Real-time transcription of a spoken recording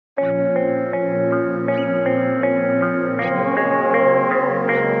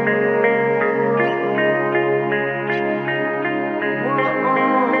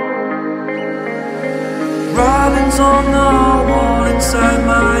on the wall inside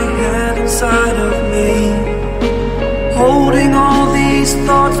my head, inside of me. Holding all these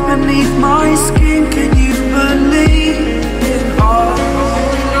thoughts beneath my skin. Can you believe in us?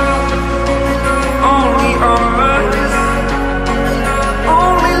 Only us.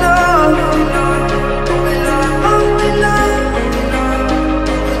 Only love. Only love.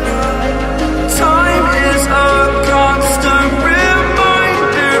 Time is a constant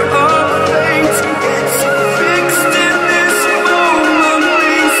reminder of fate. It's fixed in this moment.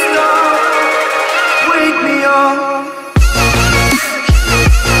 Please stop. Wake me up.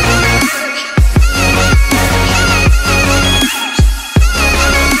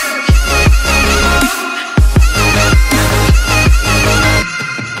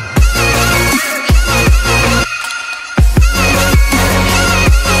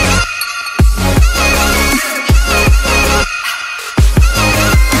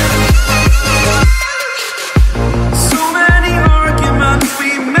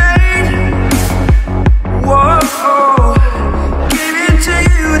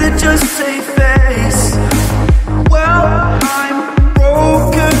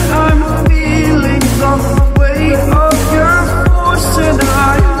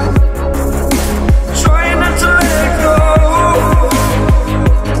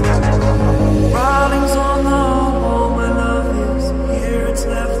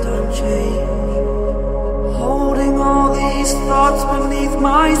 Thoughts beneath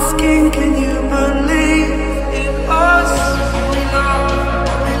my skin. Can you believe in us?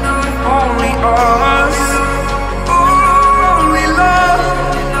 Only us. Only love.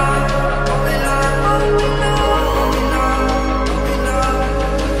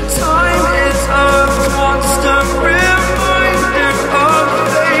 Time is a constant reminder of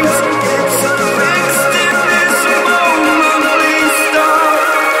fate. It's fixed in this moment. Please stop.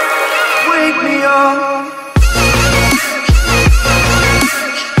 Wake me up.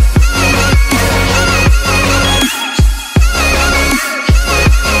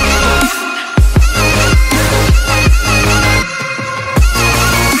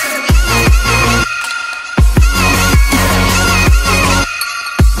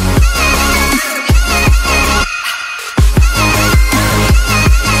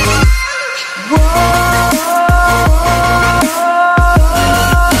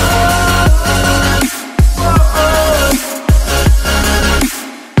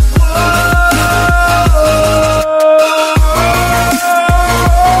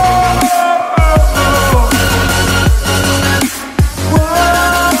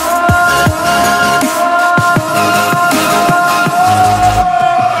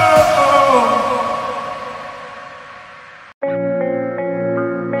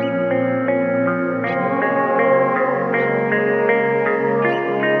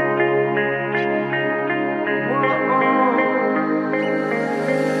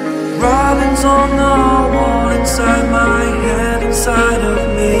 Writings on the wall inside my head, inside of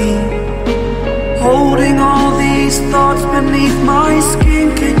me. Holding all these thoughts beneath my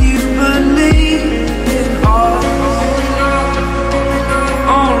skin. Can you believe in us?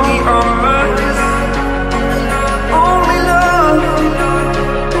 Only us. Only love.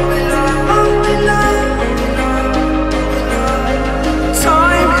 Only love.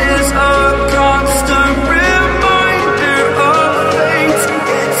 Time is a constant reminder of fate.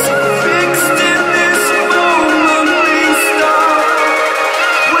 It's fixed in this moment. Please stop.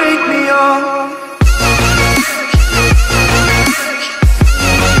 Wake me up.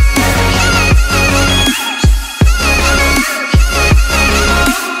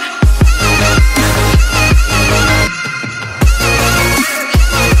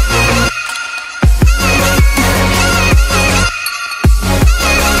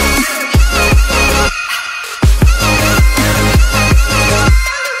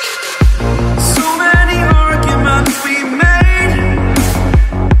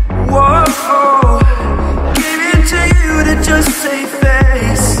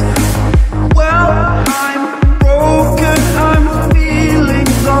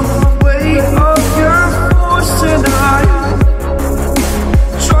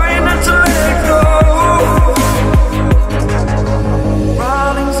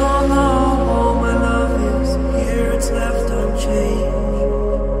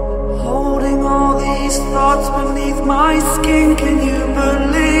 Thoughts beneath my skin. Can you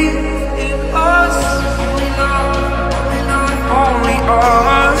believe in us? Only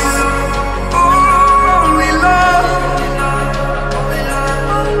us.